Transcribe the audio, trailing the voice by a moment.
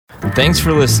Thanks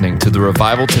for listening to the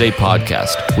Revival Today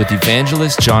podcast with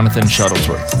evangelist Jonathan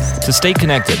Shuttlesworth. To stay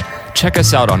connected, check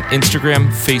us out on Instagram,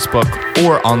 Facebook,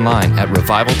 or online at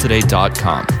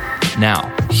revivaltoday.com.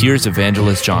 Now, here's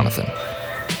evangelist Jonathan.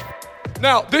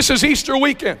 Now, this is Easter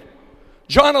weekend.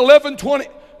 John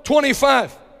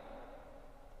 11:25.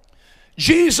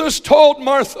 Jesus told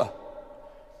Martha.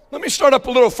 Let me start up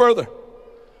a little further.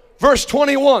 Verse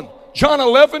 21. John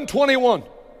 11:21.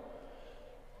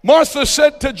 Martha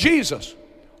said to Jesus,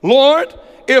 Lord,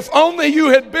 if only you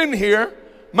had been here,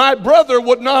 my brother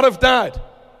would not have died.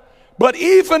 But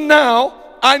even now,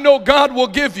 I know God will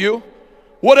give you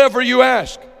whatever you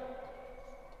ask.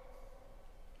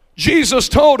 Jesus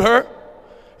told her,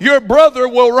 your brother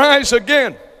will rise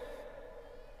again.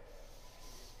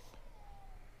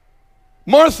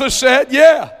 Martha said,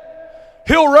 yeah,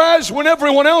 he'll rise when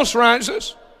everyone else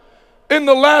rises in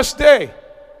the last day.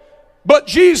 But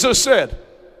Jesus said,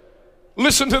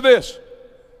 listen to this.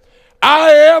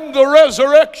 I am the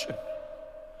resurrection.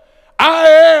 I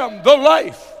am the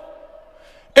life.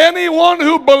 Anyone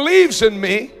who believes in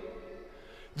me,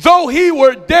 though he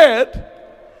were dead,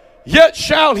 yet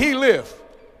shall he live.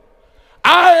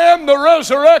 I am the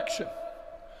resurrection.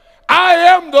 I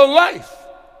am the life.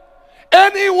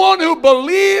 Anyone who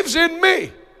believes in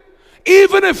me,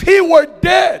 even if he were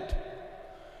dead,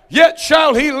 yet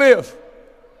shall he live.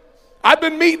 I've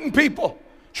been meeting people,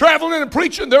 traveling and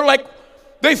preaching.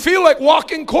 They feel like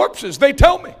walking corpses. They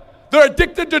tell me they're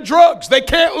addicted to drugs. They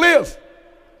can't live.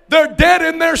 They're dead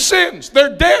in their sins.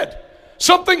 They're dead.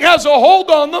 Something has a hold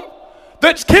on them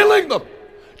that's killing them.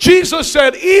 Jesus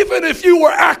said, even if you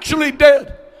were actually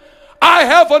dead, I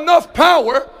have enough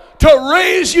power to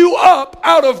raise you up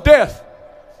out of death.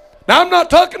 Now, I'm not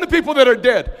talking to people that are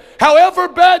dead. However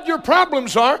bad your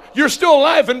problems are, you're still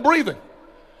alive and breathing.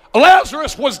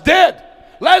 Lazarus was dead.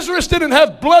 Lazarus didn't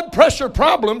have blood pressure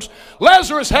problems.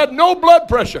 Lazarus had no blood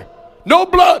pressure, no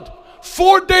blood,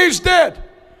 4 days dead.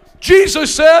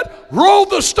 Jesus said, roll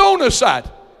the stone aside.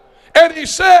 And he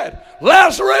said,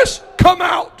 Lazarus, come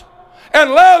out.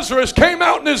 And Lazarus came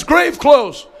out in his grave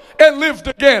clothes and lived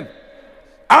again.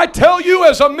 I tell you,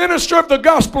 as a minister of the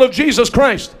gospel of Jesus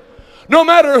Christ, no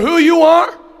matter who you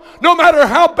are, no matter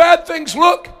how bad things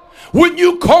look, when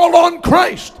you call on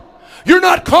Christ, you're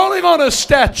not calling on a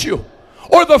statue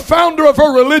or the founder of a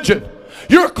religion.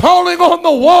 You're calling on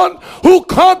the one who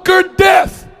conquered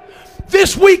death.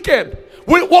 This weekend,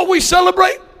 what we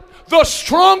celebrate, the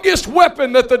strongest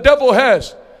weapon that the devil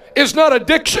has is not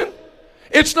addiction.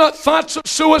 It's not thoughts of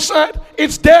suicide.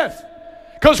 It's death.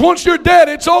 Because once you're dead,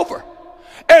 it's over.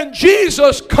 And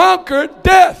Jesus conquered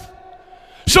death.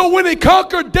 So when he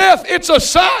conquered death, it's a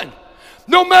sign.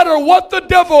 No matter what the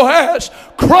devil has,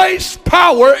 Christ's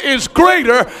power is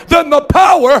greater than the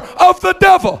power of the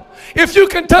devil. If you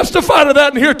can testify to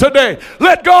that in here today,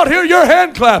 let God hear your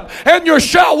hand clap and your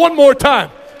shout one more time.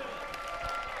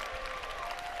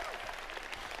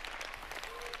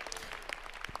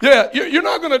 Yeah, you're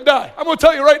not going to die. I'm going to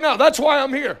tell you right now, that's why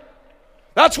I'm here.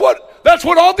 That's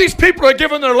what all these people are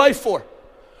giving their life for.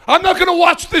 I'm not going to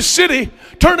watch this city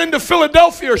turn into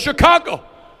Philadelphia or Chicago.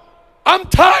 I'm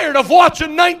tired of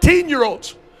watching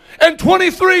 19-year-olds and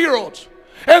 23-year-olds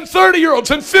and 30-year-olds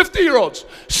and 50-year-olds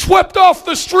swept off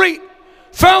the street,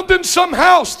 found in some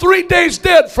house 3 days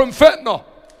dead from fentanyl.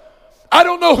 I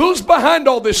don't know who's behind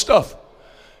all this stuff.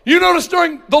 You notice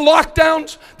during the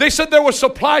lockdowns, they said there were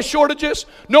supply shortages,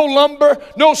 no lumber,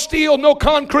 no steel, no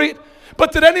concrete.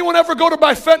 But did anyone ever go to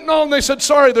buy fentanyl and they said,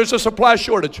 sorry, there's a supply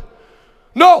shortage?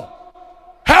 No.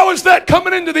 How is that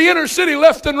coming into the inner city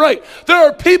left and right? There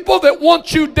are people that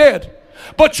want you dead,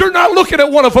 but you're not looking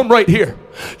at one of them right here.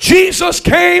 Jesus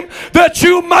came that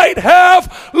you might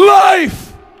have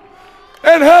life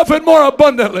and have it more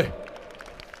abundantly.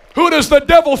 Who does the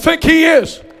devil think he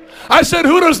is? I said,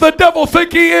 who does the devil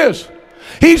think he is?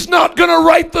 He's not going to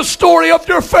write the story of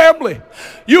your family.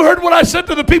 You heard what I said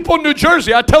to the people in New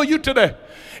Jersey. I tell you today,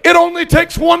 it only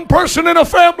takes one person in a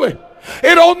family.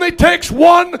 It only takes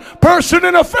one person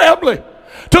in a family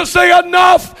to say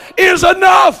enough is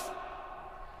enough.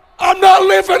 I'm not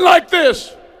living like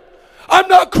this. I'm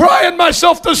not crying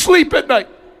myself to sleep at night.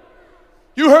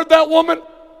 You heard that woman?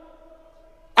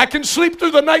 I can sleep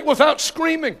through the night without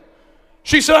screaming.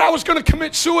 She said, I was going to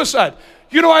commit suicide.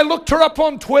 You know, I looked her up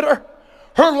on Twitter.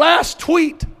 Her last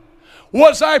tweet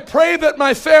was, I pray that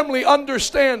my family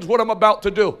understands what I'm about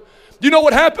to do. You know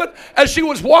what happened? As she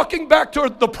was walking back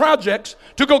to the projects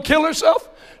to go kill herself,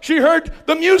 she heard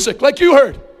the music like you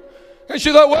heard. And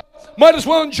she thought, well, might as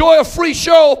well enjoy a free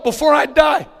show before I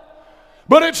die.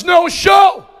 But it's no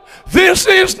show. This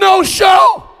is no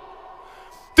show.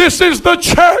 This is the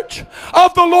church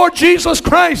of the Lord Jesus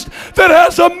Christ that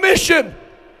has a mission.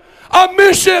 A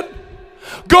mission.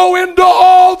 Go into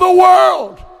all the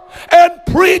world and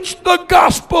preach the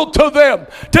gospel to them,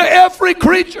 to every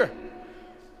creature.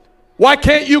 Why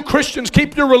can't you Christians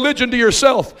keep your religion to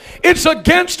yourself? It's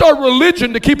against our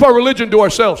religion to keep our religion to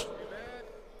ourselves.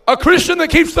 A Christian that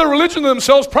keeps their religion to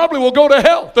themselves probably will go to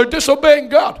hell. They're disobeying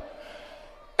God.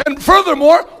 And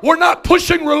furthermore, we're not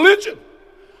pushing religion.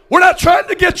 We're not trying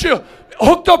to get you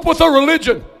hooked up with a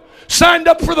religion, signed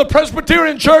up for the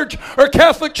Presbyterian church or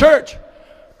Catholic church.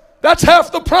 That's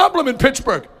half the problem in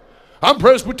Pittsburgh. I'm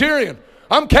Presbyterian.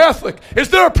 I'm Catholic. Is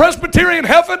there a Presbyterian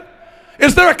heaven?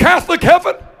 Is there a Catholic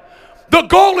heaven? The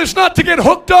goal is not to get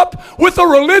hooked up with a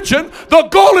religion. The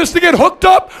goal is to get hooked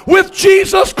up with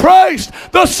Jesus Christ,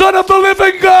 the Son of the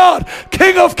living God,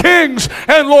 King of kings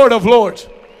and Lord of lords.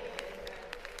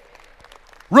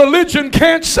 Religion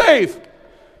can't save.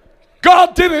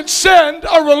 God didn't send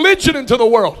a religion into the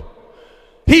world.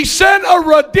 He sent a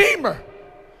Redeemer,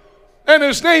 and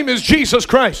his name is Jesus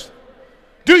Christ.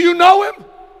 Do you know him?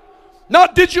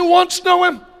 Not did you once know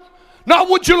him?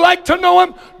 Not would you like to know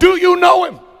him? Do you know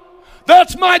him?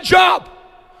 That's my job,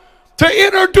 to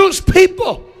introduce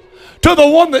people to the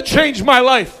one that changed my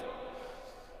life.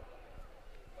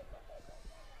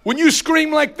 When you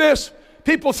scream like this,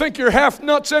 people think you're half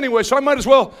nuts anyway, so I might as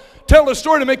well tell a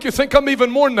story to make you think I'm even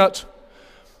more nuts.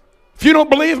 If you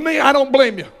don't believe me, I don't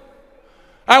blame you.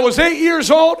 I was 8 years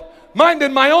old,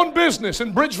 minding my own business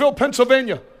in Bridgeville,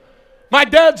 Pennsylvania. My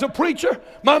dad's a preacher.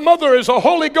 My mother is a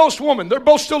Holy Ghost woman. They're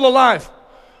both still alive.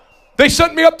 They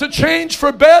sent me up to change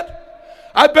for bed.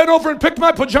 I bent over and picked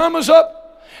my pajamas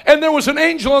up, and there was an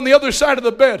angel on the other side of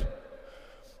the bed.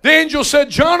 The angel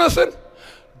said, Jonathan,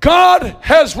 God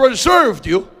has reserved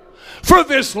you for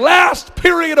this last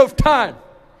period of time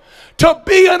to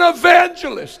be an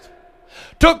evangelist,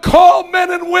 to call men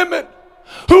and women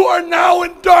who are now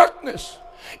in darkness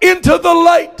into the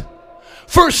light.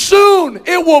 For soon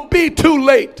it will be too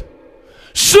late.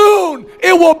 Soon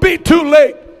it will be too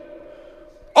late.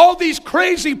 All these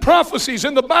crazy prophecies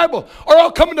in the Bible are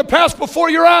all coming to pass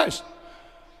before your eyes.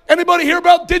 Anybody hear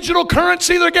about digital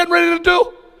currency they're getting ready to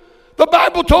do? The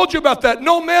Bible told you about that.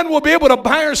 No man will be able to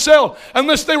buy or sell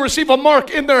unless they receive a mark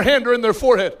in their hand or in their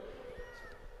forehead.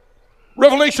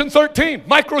 Revelation 13,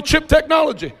 microchip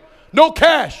technology. No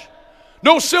cash,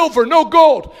 no silver, no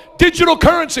gold. Digital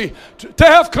currency to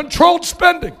have controlled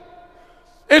spending.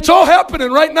 It's all happening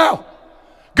right now.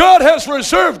 God has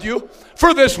reserved you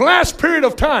for this last period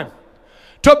of time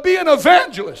to be an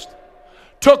evangelist,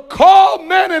 to call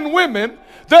men and women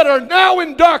that are now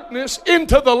in darkness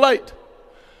into the light.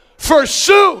 For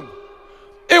soon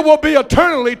it will be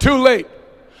eternally too late.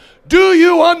 Do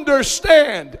you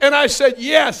understand? And I said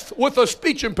yes with a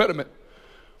speech impediment.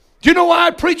 Do you know why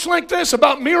I preach like this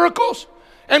about miracles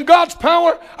and God's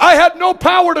power? I had no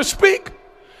power to speak.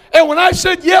 And when I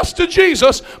said yes to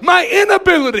Jesus, my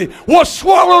inability was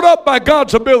swallowed up by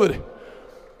God's ability.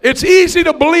 It's easy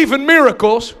to believe in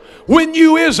miracles when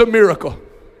you is a miracle.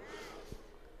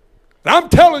 And I'm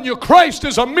telling you, Christ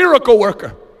is a miracle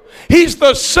worker. He's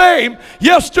the same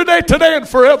yesterday, today, and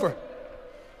forever.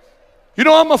 You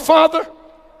know, I'm a father.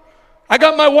 I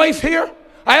got my wife here.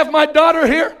 I have my daughter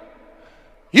here.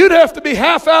 You'd have to be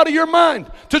half out of your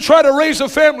mind to try to raise a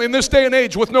family in this day and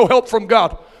age with no help from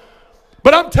God.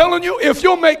 But I'm telling you, if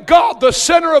you'll make God the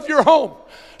center of your home,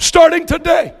 starting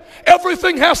today,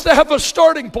 everything has to have a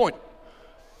starting point.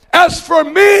 As for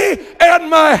me and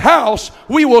my house,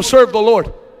 we will serve the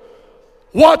Lord.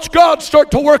 Watch God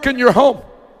start to work in your home.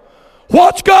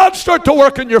 Watch God start to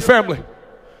work in your family.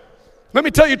 Let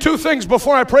me tell you two things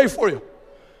before I pray for you.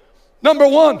 Number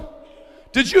one,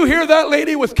 did you hear that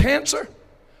lady with cancer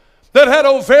that had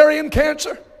ovarian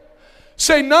cancer?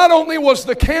 Say not only was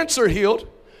the cancer healed,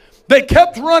 they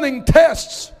kept running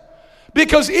tests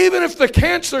because even if the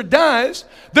cancer dies,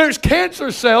 there's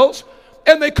cancer cells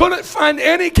and they couldn't find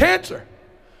any cancer.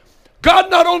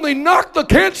 God not only knocked the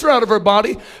cancer out of her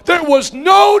body, there was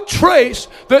no trace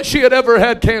that she had ever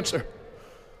had cancer.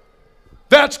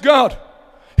 That's God.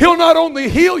 He'll not only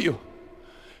heal you,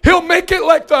 he'll make it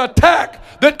like the attack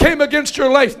that came against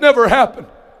your life never happened.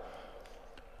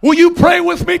 Will you pray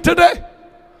with me today?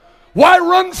 Why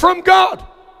run from God?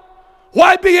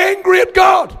 Why be angry at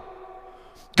God?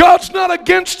 God's not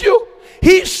against you.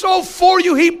 He's so for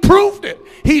you, he proved it.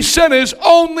 He sent his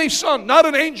only son, not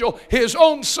an angel, his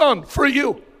own son for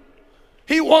you.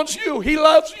 He wants you. He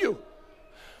loves you.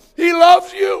 He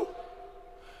loves you.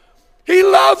 He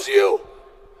loves you.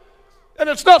 And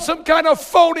it's not some kind of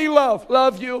phony love.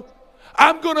 Love you.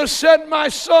 I'm going to send my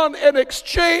son and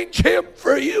exchange him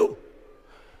for you.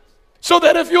 So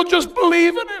that if you'll just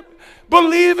believe in him,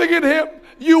 believing in him,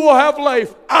 you will have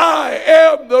life. I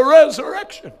am the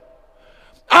resurrection.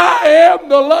 I am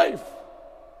the life.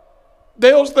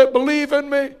 Those that believe in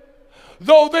me,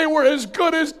 though they were as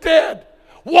good as dead,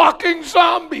 walking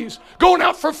zombies, going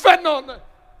out for fentanyl.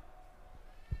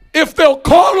 If they'll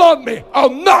call on me, I'll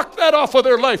knock that off of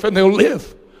their life and they'll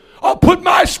live. I'll put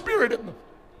my spirit in them.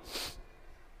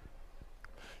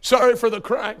 Sorry for the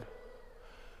crying.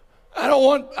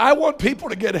 I want people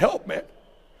to get help, man.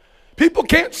 People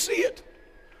can't see it.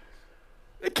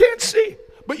 They can't see,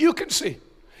 but you can see.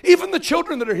 Even the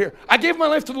children that are here. I gave my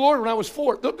life to the Lord when I was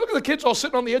 4. Look at the kids all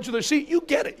sitting on the edge of their seat. You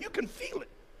get it. You can feel it.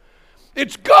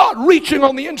 It's God reaching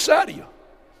on the inside of you.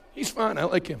 He's fine. I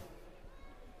like him.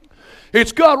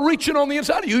 It's God reaching on the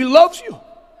inside of you. He loves you.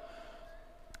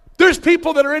 There's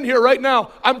people that are in here right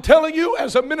now. I'm telling you,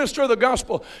 as a minister of the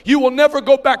gospel, you will never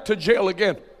go back to jail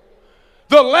again.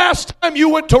 The last time you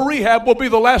went to rehab will be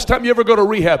the last time you ever go to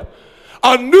rehab.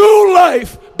 A new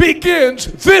life begins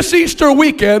this Easter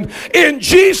weekend in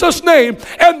Jesus' name,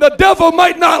 and the devil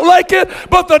might not like it,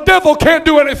 but the devil can't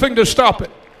do anything to stop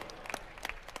it.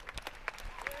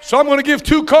 So I'm going to give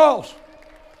 2 calls.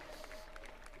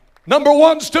 Number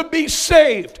 1's to be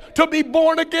saved, to be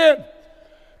born again.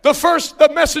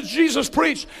 The message Jesus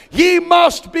preached, ye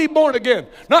must be born again.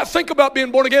 Not think about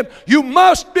being born again. You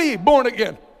must be born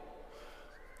again.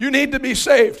 You need to be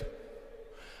saved.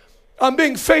 I'm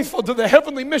being faithful to the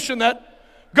heavenly mission that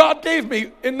God gave me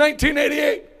in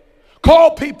 1988.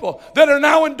 Call people that are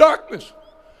now in darkness.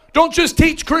 Don't just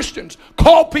teach Christians.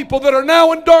 Call people that are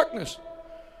now in darkness.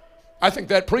 I think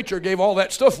that preacher gave all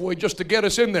that stuff away just to get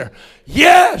us in there.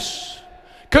 Yes!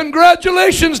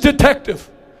 Congratulations, detective.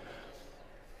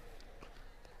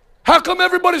 How come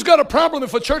everybody's got a problem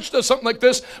if a church does something like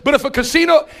this, but if a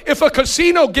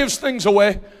casino gives things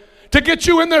away to get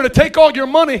you in there to take all your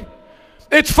money,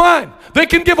 it's fine. They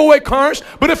can give away cars,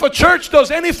 but if a church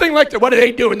does anything like that, what are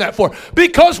they doing that for?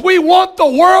 Because we want the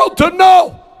world to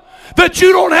know that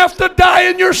you don't have to die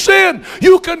in your sin.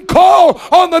 You can call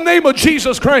on the name of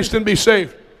Jesus Christ and be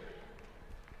saved.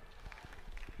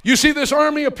 You see this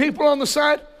army of people on the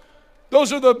side?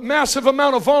 Those are the massive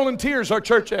amount of volunteers our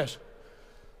church has.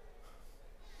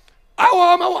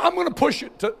 I'm going to push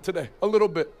it today a little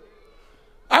bit.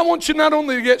 I want you not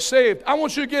only to get saved, I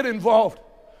want you to get involved.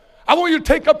 I want you to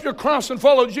take up your cross and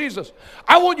follow Jesus.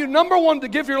 I want you, number 1, to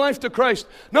give your life to Christ.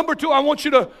 Number 2, I want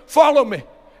you to follow me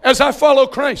as I follow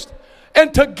Christ.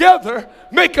 And together,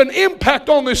 make an impact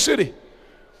on this city.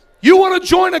 You want to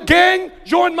join a gang?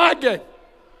 Join my gang.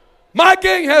 My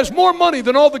gang has more money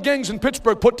than all the gangs in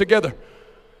Pittsburgh put together.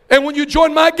 And when you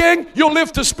join my gang, you'll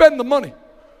live to spend the money.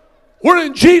 We're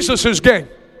in Jesus' gang.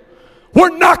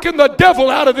 We're knocking the devil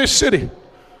out of this city.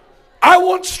 I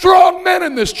want strong men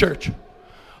in this church.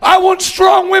 I want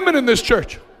strong women in this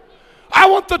church. I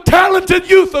want the talented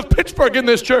youth of Pittsburgh in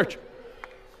this church.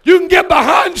 You can get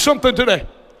behind something today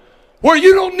where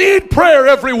you don't need prayer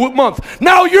every month.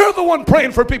 Now you're the one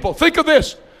praying for people. Think of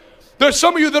this. There's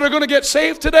some of you that are going to get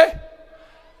saved today,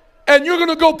 and you're going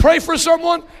to go pray for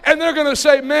someone, and they're going to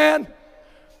say, man,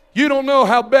 you don't know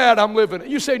how bad I'm living.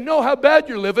 You say, know how bad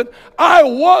you're living. I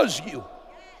was you.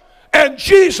 And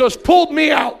Jesus pulled me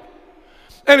out.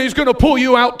 And he's going to pull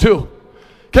you out too.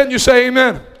 Can you say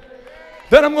amen?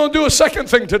 Then I'm going to do a second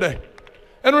thing today.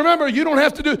 And remember, you don't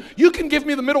have to you can give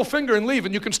me the middle finger and leave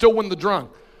and you can still win the drawing.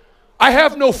 I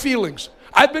have no feelings.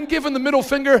 I've been given the middle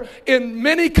finger in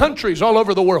many countries all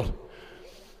over the world.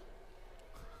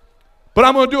 But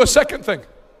I'm going to do a second thing.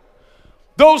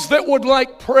 Those that would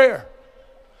like prayer.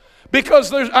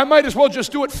 Because I might as well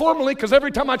just do it formally, because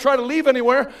every time I try to leave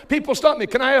anywhere, people stop me.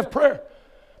 Can I have prayer?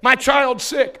 My child's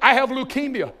sick. I have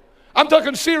leukemia. I'm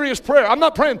talking serious prayer. I'm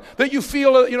not praying that you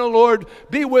feel, Lord,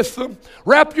 be with them.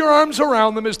 Wrap your arms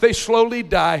around them as they slowly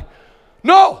die.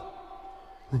 No.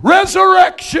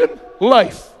 Resurrection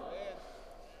life.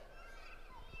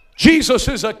 Jesus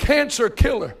is a cancer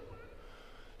killer.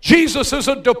 Jesus is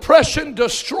a depression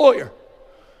destroyer.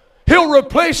 He'll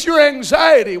replace your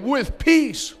anxiety with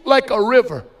peace like a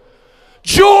river.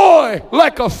 Joy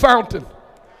like a fountain.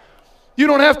 You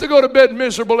don't have to go to bed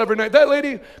miserable every night. That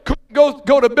lady couldn't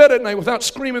go to bed at night without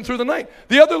screaming through the night.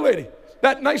 The other lady,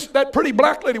 that pretty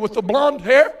black lady with the blonde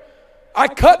hair, I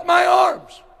cut my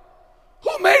arms.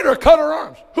 Who made her cut her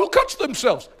arms? Who cuts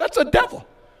themselves? That's a devil.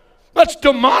 That's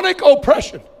demonic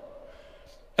oppression.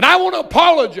 And I want to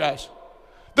apologize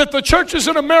that the churches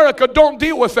in America don't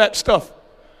deal with that stuff.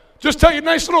 Just tell you a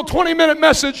nice little 20-minute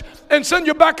message and send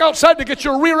you back outside to get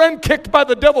your rear end kicked by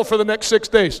the devil for the next 6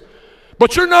 days.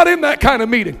 But you're not in that kind of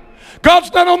meeting.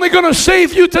 God's not only going to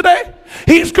save you today,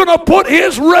 He's going to put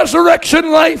His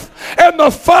resurrection life and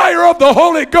the fire of the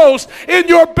Holy Ghost in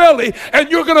your belly, and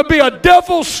you're going to be a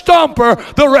devil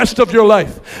stomper the rest of your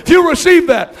life. If you receive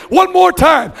that, one more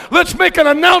time, let's make an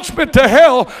announcement to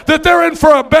hell that they're in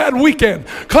for a bad weekend.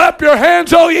 Clap your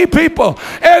hands, all ye people,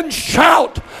 and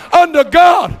shout unto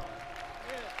God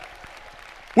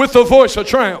with the voice of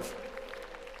triumph.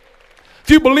 If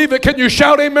you believe it, can you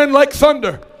shout amen like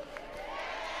thunder?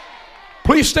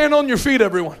 Please stand on your feet,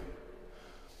 everyone.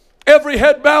 Every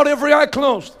head bowed, every eye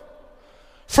closed.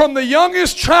 From the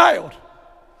youngest child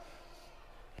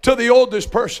to the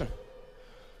oldest person.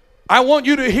 I want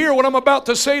you to hear what I'm about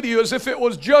to say to you as if it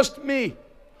was just me.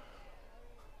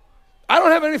 I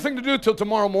don't have anything to do till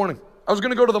tomorrow morning. I was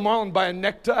going to go to the mall and buy a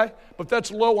necktie, but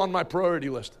that's low on my priority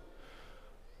list.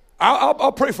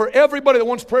 I'll pray for everybody that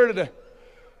wants prayer today.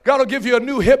 God will give you a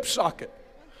new hip socket.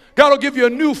 God will give you a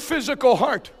new physical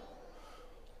heart.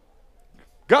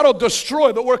 God will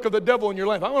destroy the work of the devil in your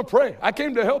life. I want to pray. I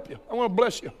came to help you. I want to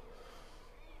bless you.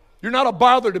 You're not a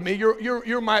bother to me.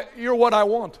 You're what I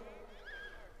want.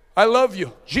 I love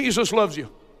you. Jesus loves you.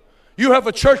 You have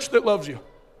a church that loves you.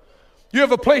 You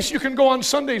have a place you can go on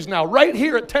Sundays now, right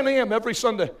here at 10 a.m. every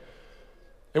Sunday.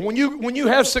 And when you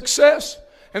have success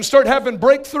and start having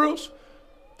breakthroughs,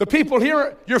 the people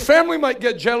here, your family might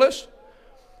get jealous,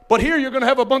 but here you're going to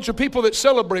have a bunch of people that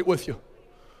celebrate with you.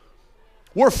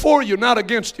 We're for you, not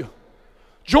against you.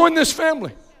 Join this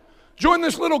family. Join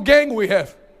this little gang we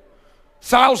have.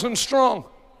 1,000 strong.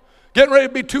 Getting ready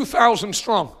to be 2,000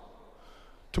 strong.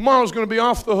 Tomorrow's going to be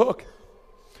off the hook.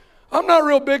 I'm not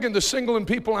real big into singling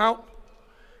people out.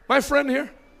 My friend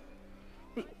here,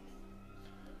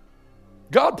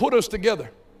 God put us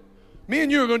together. Me and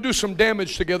you are going to do some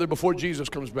damage together before Jesus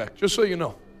comes back, just so you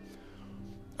know.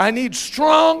 I need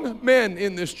strong men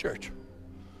in this church.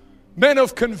 Men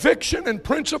of conviction and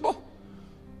principle.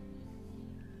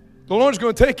 The Lord's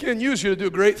going to take you and use you to do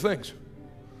great things.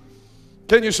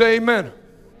 Can you say amen?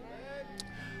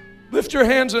 Lift your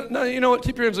hands. No, you know what?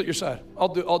 Keep your hands at your side. I'll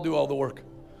do all the work.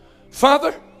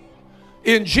 Father,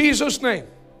 in Jesus' name,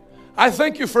 I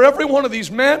thank you for every one of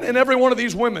these men and every one of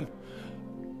these women.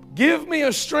 Give me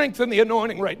a strength and the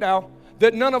anointing right now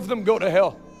that none of them go to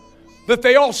hell. That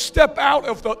they all step out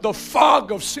of the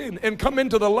fog of sin and come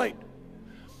into the light.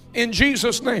 In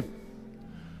Jesus' name.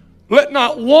 Let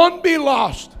not one be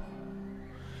lost.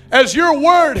 As your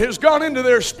word has gone into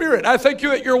their spirit, I thank you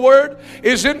that your word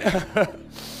is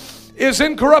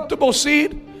incorruptible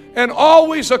seed and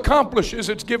always accomplishes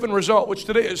its given result, which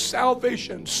today is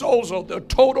salvation, sozo, the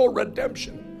total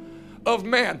redemption of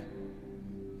man.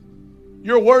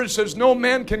 Your word says no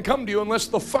man can come to you unless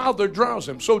the Father draws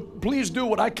him. So please do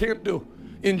what I can't do.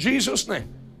 In Jesus'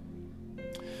 name.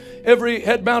 Every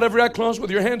head bowed, every eye closed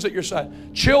with your hands at your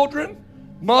side. Children,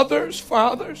 mothers,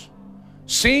 fathers,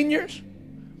 seniors.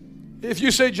 If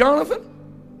you say, Jonathan,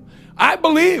 I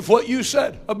believe what you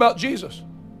said about Jesus.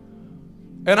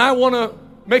 And I want to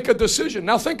make a decision.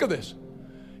 Now think of this.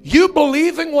 You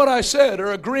believing what I said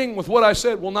or agreeing with what I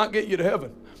said will not get you to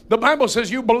heaven. The Bible says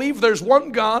you believe there's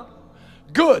one God.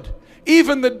 Good.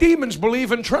 Even the demons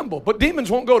believe and tremble, but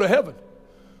demons won't go to heaven.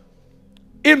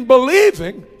 In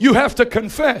believing, you have to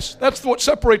confess. That's what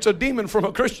separates a demon from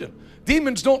a Christian.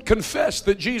 Demons don't confess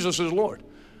that Jesus is Lord.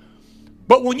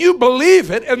 But when you believe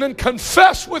it and then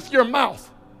confess with your mouth,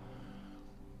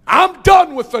 I'm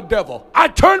done with the devil. I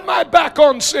turn my back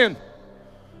on sin.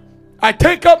 I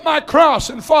take up my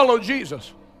cross and follow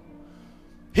Jesus.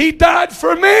 He died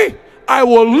for me. I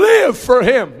will live for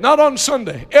him. Not on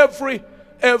Sunday. Every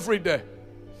day.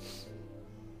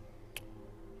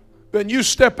 Then you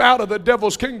step out of the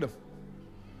devil's kingdom.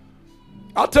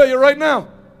 I'll tell you right now,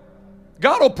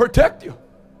 God will protect you.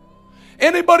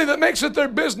 Anybody that makes it their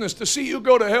business to see you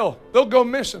go to hell, they'll go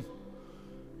missing.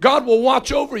 God will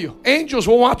watch over you. Angels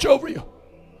will watch over you.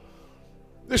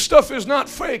 This stuff is not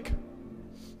fake.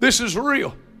 This is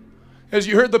real. As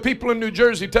you heard the people in New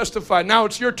Jersey testify, now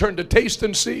it's your turn to taste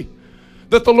and see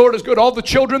that the Lord is good. All the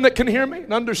children that can hear me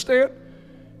and understand,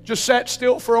 just sat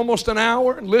still for almost an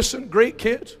hour and listened. Great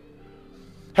kids.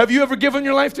 Have you ever given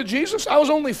your life to Jesus? I was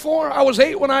only 4. I was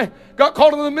 8 when I got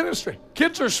called into the ministry.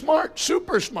 Kids are smart,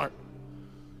 super smart.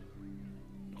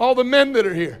 All the men that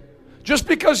are here. Just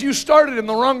because you started in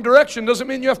the wrong direction doesn't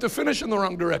mean you have to finish in the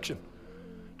wrong direction.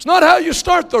 It's not how you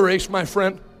start the race, my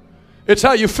friend. It's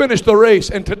how you finish the race.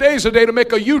 And today's the day to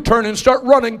make a U-turn and start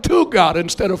running to God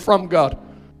instead of from God.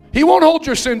 He won't hold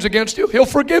your sins against you. He'll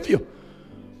forgive you.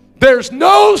 There's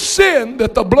no sin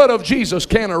that the blood of Jesus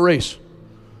can't erase.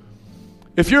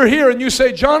 If you're here and you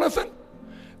say, Jonathan,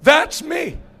 that's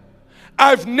me.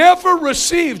 I've never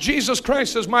received Jesus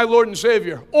Christ as my Lord and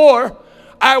Savior, or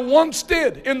I once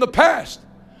did in the past.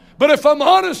 But if I'm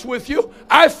honest with you,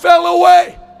 I fell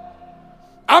away.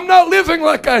 I'm not living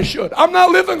like I should. I'm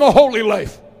not living a holy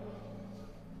life.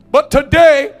 But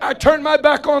today, I turn my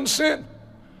back on sin.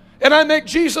 And I make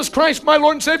Jesus Christ my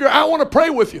Lord and Savior. I want to pray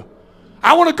with you.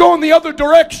 I want to go in the other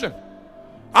direction.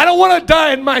 I don't want to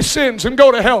die in my sins and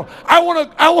go to hell. I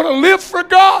want to live for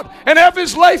God and have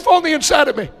His life on the inside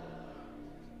of me.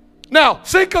 Now,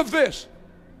 think of this.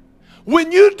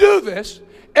 When you do this,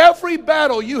 every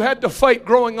battle you had to fight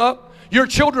growing up, your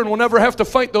children will never have to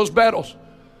fight those battles.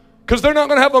 Because they're not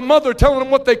going to have a mother telling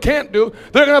them what they can't do.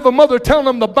 They're going to have a mother telling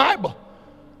them the Bible.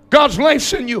 God's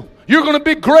life's in you. You're going to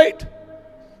be great.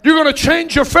 You're going to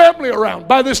change your family around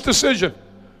by this decision.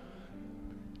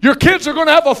 Your kids are going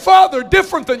to have a father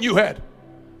different than you had.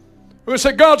 We're going to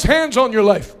say, God's hand's on your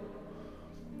life.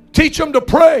 Teach them to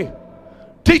pray.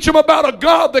 Teach them about a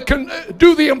God that can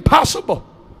do the impossible.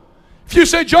 If you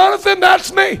say, Jonathan,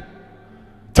 that's me.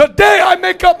 Today I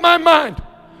make up my mind.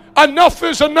 Enough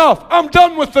is enough. I'm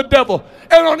done with the devil.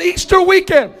 And on Easter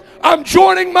weekend, I'm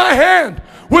joining my hand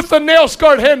with the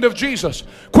nail-scarred hand of Jesus.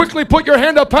 Quickly put your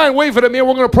hand up high and wave it at me, and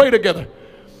we're going to pray together.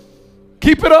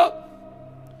 Keep it up.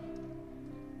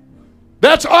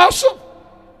 That's awesome.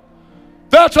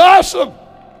 That's awesome.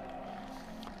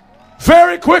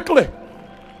 Very quickly.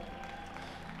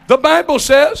 The Bible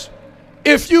says,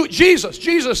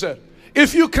 Jesus said,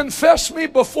 if you confess me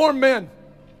before men,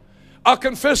 I'll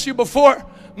confess you before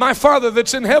my Father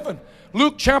that's in heaven.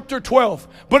 Luke chapter 12.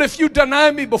 But if you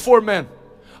deny me before men,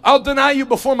 I'll deny you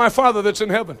before my Father that's in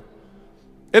heaven.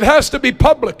 It has to be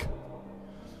public.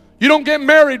 You don't get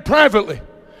married privately.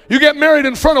 You get married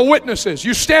in front of witnesses.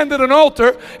 You stand at an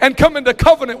altar and come into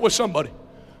covenant with somebody.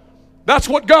 That's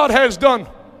what God has done.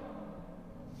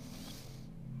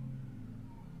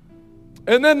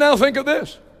 And then now think of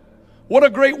this. What a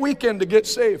great weekend to get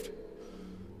saved.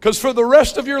 Because for the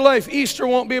rest of your life, Easter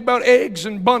won't be about eggs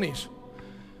and bunnies.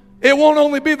 It won't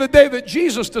only be the day that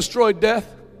Jesus destroyed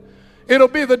death. It'll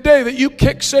be the day that you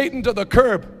kick Satan to the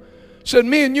curb. Said,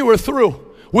 me and you are through.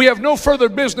 We have no further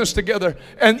business together.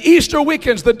 And Easter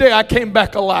weekend's the day I came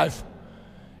back alive.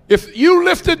 If you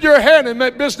lifted your hand and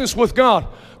met business with God,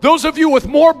 those of you with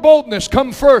more boldness,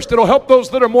 come first. It'll help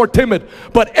those that are more timid.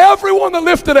 But everyone that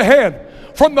lifted a hand,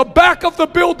 from the back of the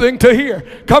building to here,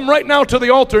 come right now to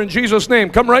the altar in Jesus' name.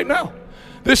 Come right now.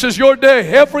 This is your day.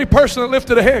 Every person that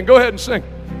lifted a hand, go ahead and sing.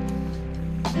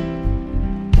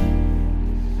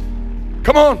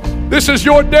 Come on. This is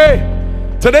your day.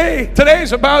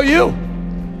 Today's about you.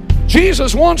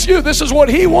 Jesus wants you. This is what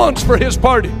He wants for His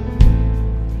party.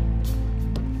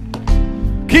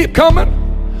 Keep coming.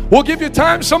 We'll give you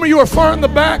time. Some of you are far in the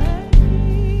back.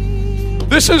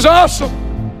 This is awesome.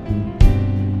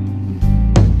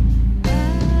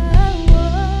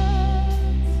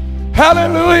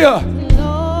 Hallelujah.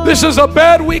 This is a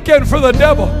bad weekend for the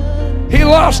devil. He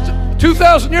lost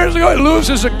 2,000 years ago. He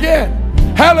loses again.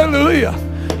 Hallelujah.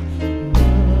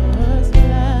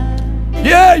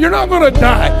 Yeah, you're not going to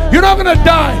die. You're not going to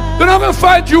die. They're not going to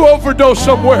find you overdose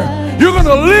somewhere. You're going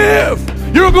to live.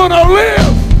 You're going to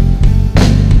live.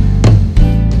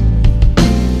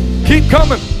 Keep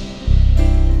coming.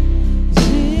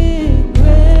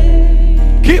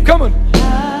 Keep coming.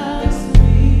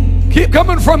 Keep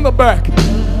coming from the back.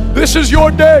 This is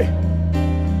your day.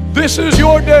 This is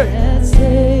your day.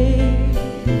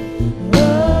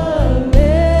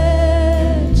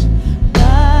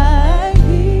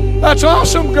 That's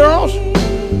awesome, girls.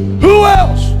 Who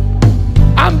else?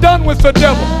 I'm done with the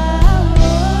devil.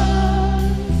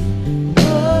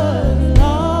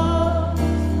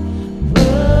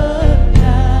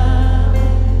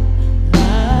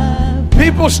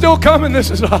 People still coming. This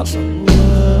is awesome.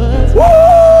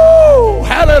 Woo!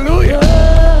 Hallelujah.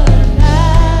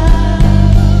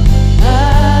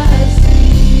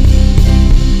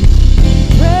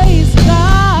 Praise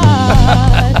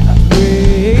God.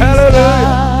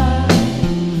 Hallelujah.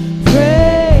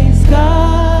 Praise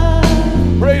God.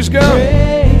 Praise God.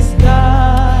 Praise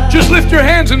God. Just lift your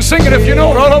hands and sing it if you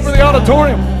know it all over the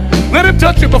auditorium. Let Him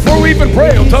touch you before we even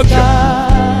pray. He'll touch you.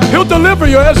 He'll deliver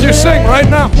you as you sing right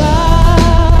now.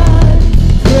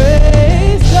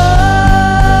 Praise God.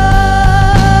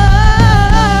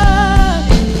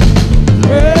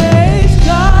 Praise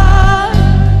God.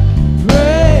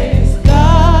 Praise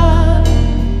God.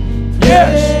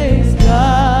 Yes. Praise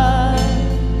God.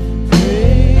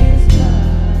 Praise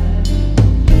God.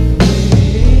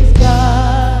 Praise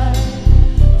God.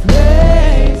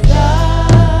 Praise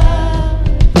God.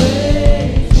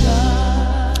 Praise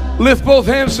God. Lift both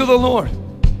hands to the Lord.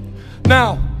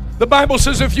 Now, The Bible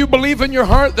says if you believe in your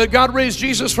heart that God raised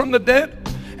Jesus from the dead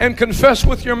and confess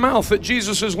with your mouth that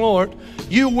Jesus is Lord,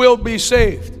 you will be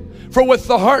saved. For with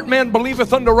the heart man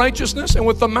believeth unto righteousness, and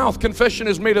with the mouth confession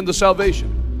is made unto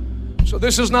salvation. So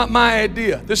this is not my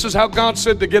idea. This is how God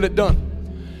said to get it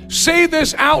done. Say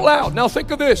this out loud. Now think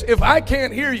of this. If I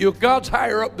can't hear you, God's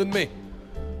higher up than me.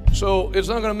 So it's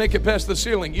not going to make it past the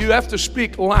ceiling. You have to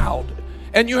speak loud.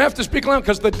 And you have to speak loud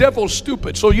because the devil's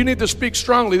stupid. So you need to speak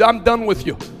strongly. I'm done with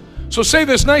you. So say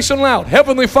this nice and loud.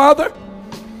 Heavenly Father,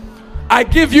 I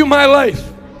give you my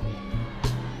life.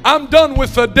 I'm done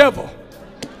with the devil.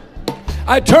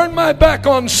 I turn my back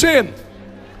on sin.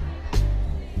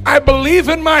 I believe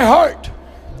in my heart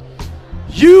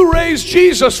you raised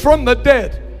Jesus from the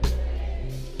dead.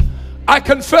 I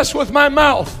confess with my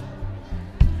mouth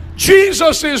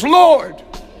Jesus is Lord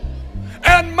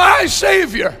and my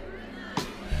Savior.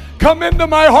 Come into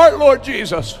my heart, Lord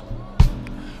Jesus.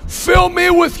 Fill me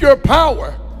with your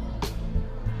power.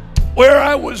 Where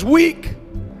I was weak,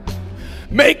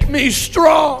 make me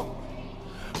strong.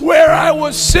 Where I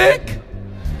was sick,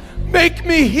 make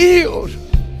me healed.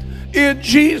 In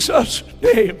Jesus'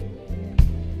 name,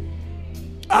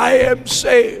 I am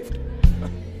saved.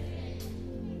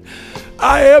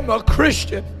 I am a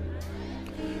Christian.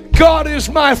 God is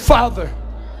my Father.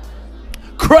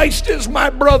 Christ is my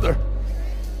brother.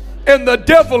 And the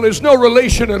devil is no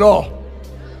relation at all.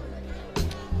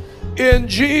 In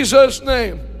Jesus'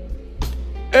 name,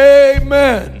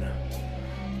 amen.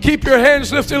 Keep your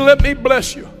hands lifted and let me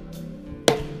bless you.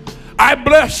 I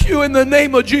bless you in the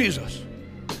name of Jesus.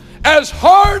 As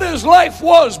hard as life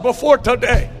was before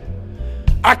today,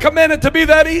 I command it to be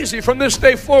that easy from this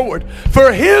day forward.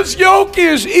 For his yoke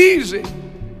is easy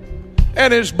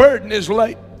and his burden is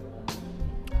light.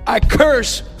 I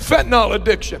curse fentanyl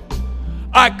addiction.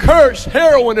 I curse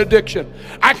heroin addiction.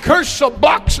 I curse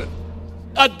Suboxone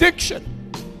addiction.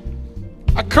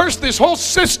 I curse this whole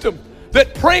system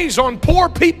that preys on poor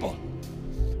people,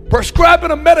 prescribing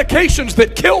them medications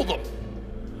that kill them.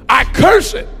 I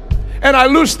curse it, and I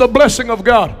loose the blessing of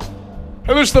God.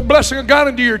 I loose the blessing of God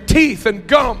into your teeth and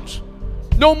gums.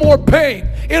 No more pain.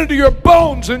 Into your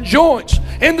bones and joints.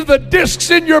 Into the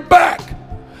discs in your back.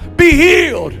 Be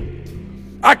healed.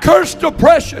 I curse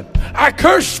depression. I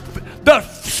curse the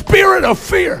spirit of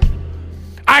fear.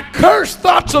 I curse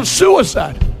thoughts of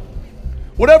suicide.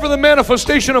 Whatever the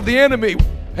manifestation of the enemy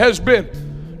has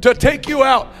been to take you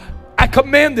out, I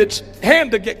command its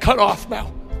hand to get cut off now.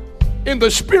 In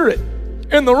the spirit,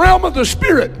 in the realm of the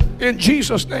spirit, in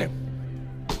Jesus' name.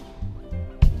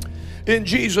 In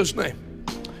Jesus' name.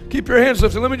 Keep your hands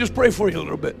lifted. Let me just pray for you a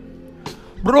little bit.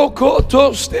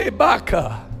 Brokoto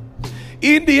stebaka.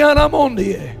 Indiana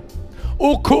mondie.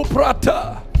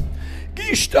 Ukuprata.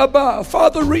 Gishtaba.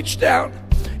 Father, reach down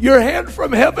your hand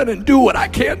from heaven and do what I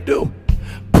can't do.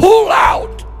 Pull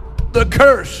out the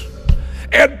curse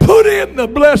and put in the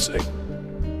blessing.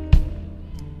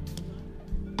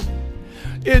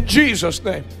 In Jesus'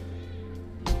 name.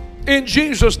 In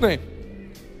Jesus' name.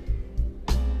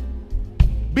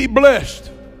 Be blessed.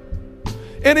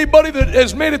 Anybody that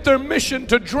has made it their mission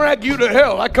to drag you to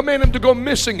hell, I command them to go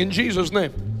missing in Jesus'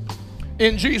 name.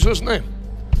 In Jesus' name.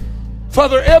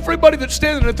 Father, everybody that's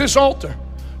standing at this altar,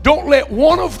 don't let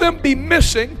one of them be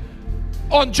missing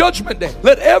on Judgment Day.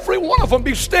 Let every one of them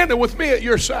be standing with me at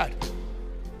your side.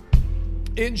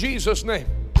 In Jesus' name.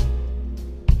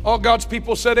 All God's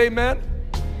people said amen.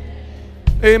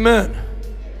 Amen.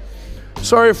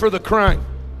 Sorry for the crying.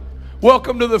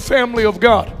 Welcome to the family of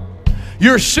God.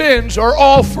 Your sins are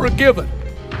all forgiven.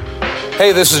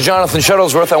 Hey, this is Jonathan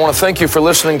Shuttlesworth. I want to thank you for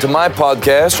listening to my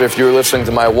podcast, or if you're listening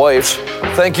to my wife's,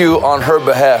 thank you on her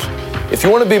behalf. If you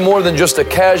want to be more than just a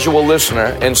casual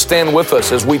listener and stand with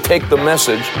us as we take the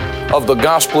message of the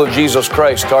gospel of Jesus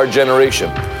Christ to our generation,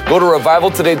 go to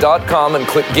revivaltoday.com and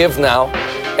click Give Now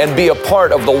and be a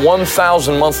part of the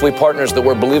 1,000 monthly partners that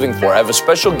we're believing for. I have a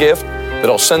special gift that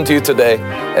I'll send to you today,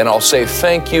 and I'll say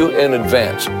thank you in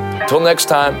advance. Until next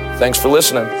time, thanks for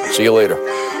listening. See you later.